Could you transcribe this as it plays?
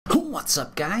What's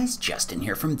up guys, Justin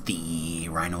here from the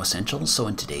Rhino Essentials. So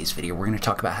in today's video we're going to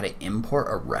talk about how to import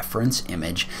a reference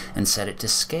image and set it to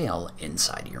scale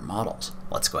inside of your models.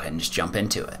 Let's go ahead and just jump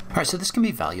into it. Alright, so this can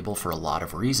be valuable for a lot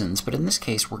of reasons, but in this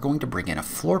case we're going to bring in a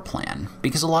floor plan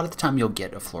because a lot of the time you'll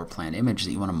get a floor plan image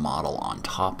that you want to model on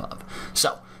top of.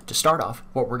 So to start off,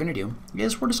 what we're going to do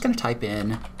is we're just going to type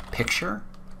in picture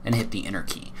and hit the enter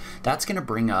key. That's going to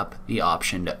bring up the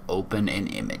option to open an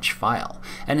image file.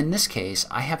 And in this case,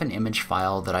 I have an image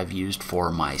file that I've used for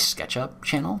my SketchUp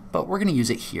channel, but we're going to use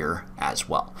it here as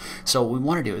well. So what we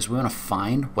want to do is we want to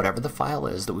find whatever the file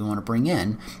is that we want to bring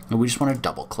in, and we just want to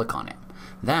double click on it.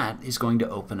 That is going to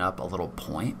open up a little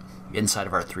point inside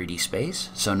of our 3D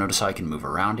space. So notice how I can move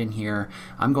around in here.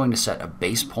 I'm going to set a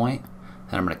base point,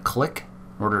 and I'm going to click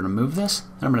in order to move this,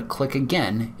 and I'm going to click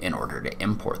again in order to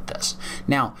import this.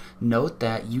 Now, note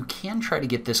that you can try to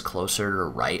get this closer to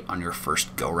right on your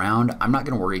first go round. I'm not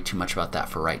going to worry too much about that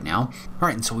for right now. All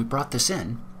right, and so we brought this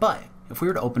in, but if we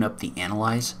were to open up the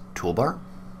Analyze toolbar,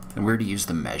 and we were to use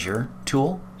the Measure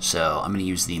tool, so I'm going to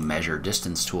use the Measure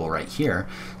Distance tool right here.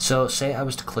 So say I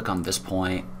was to click on this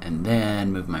point and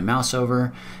then move my mouse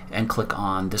over and click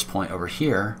on this point over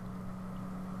here,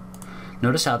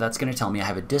 notice how that's going to tell me I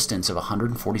have a distance of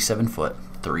 147 foot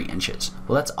 3 inches.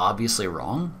 Well, that's obviously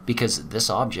wrong because this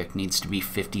object needs to be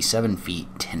 57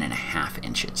 feet 10.5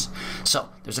 inches. So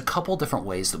there's a couple different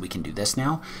ways that we can do this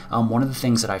now. One of the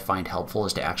things that I find helpful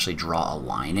is to actually draw a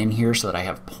line in here so that I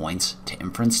have points to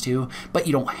inference to, but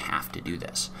you don't have to do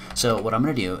this. So what I'm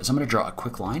going to do is I'm going to draw a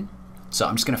quick line. So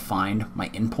I'm just going to find my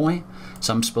endpoint.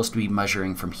 So I'm supposed to be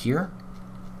measuring from here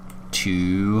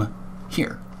to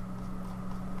here,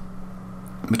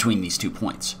 between these 2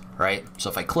 points, right? So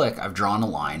if I click, I've drawn a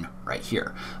line right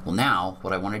here. Well, now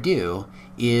what I want to do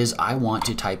is I want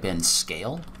to type in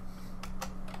scale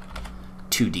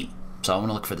 2D. So I want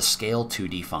to look for the scale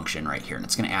 2D function right here, and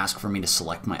it's going to ask for me to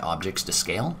select my objects to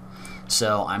scale.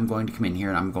 So I'm going to come in here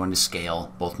and I'm going to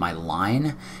scale both my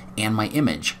line and my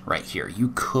image right here.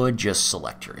 You could just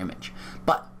select your image,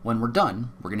 but when we're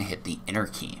done, we're going to hit the enter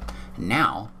key.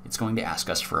 Now it's going to ask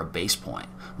us for a base point.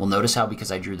 Well, notice how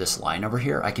because I drew this line over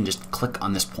here, I can just click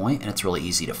on this point and it's really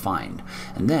easy to find.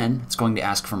 And then it's going to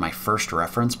ask for my first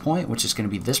reference point, which is going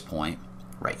to be this point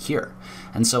right here.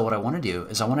 And so what I want to do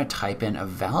is I want to type in a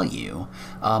value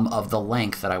of the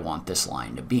length that I want this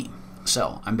line to be.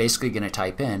 So I'm basically going to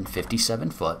type in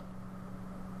 57 foot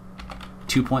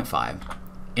 2.5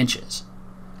 inches,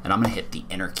 and I'm going to hit the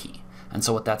enter key. And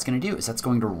so what that's going to do is that's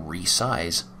going to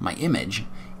resize my image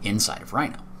inside of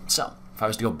Rhino. So if I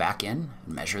was to go back in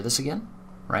and measure this again,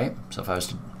 right? So if I was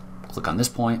to click on this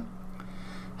point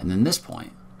and then this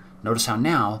point, notice how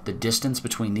now the distance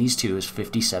between these two is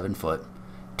 57 foot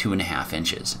 2.5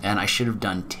 inches. And I should have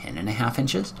done 10.5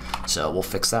 inches. So we'll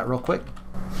fix that real quick.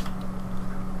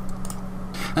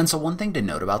 And so one thing to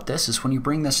note about this is when you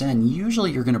bring this in,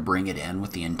 usually you're going to bring it in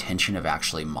with the intention of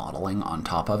actually modeling on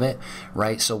top of it,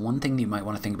 right? So one thing that you might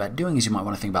want to think about doing is you might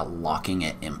want to think about locking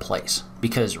it in place.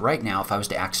 Because right now, if I was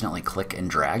to accidentally click and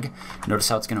drag, notice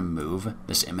how it's going to move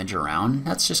this image around.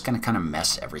 That's just going to kind of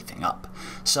mess everything up.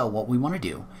 So what we want to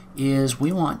do is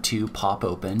we want to pop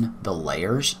open the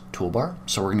Layers toolbar.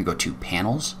 So we're going to go to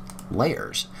Panels,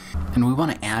 Layers, and we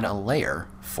want to add a layer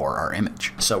for our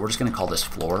image. So we're just going to call this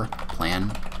floor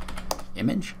plan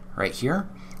image right here,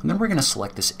 and then we're going to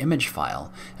select this image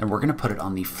file and we're going to put it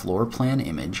on the floor plan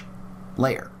image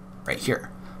layer right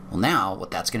here. Well, now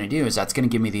what that's going to do is that's going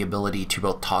to give me the ability to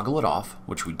both toggle it off,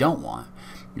 which we don't want.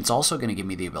 It's also going to give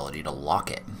me the ability to lock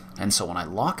it. And so when I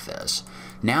lock this,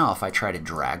 now if I try to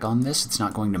drag on this, it's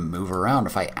not going to move around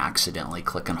if I accidentally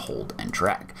click and hold and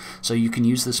drag. So you can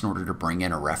use this in order to bring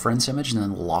in a reference image and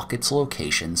then lock its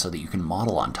location so that you can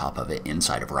model on top of it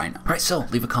inside of Rhino. All right, so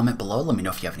leave a comment below. Let me know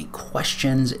if you have any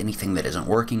questions, anything that isn't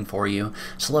working for you.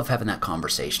 So love having that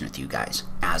conversation with you guys.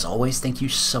 As always, thank you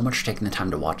so much for taking the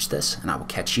time to watch this, and I will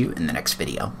catch you in the next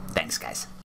video. Thanks, guys.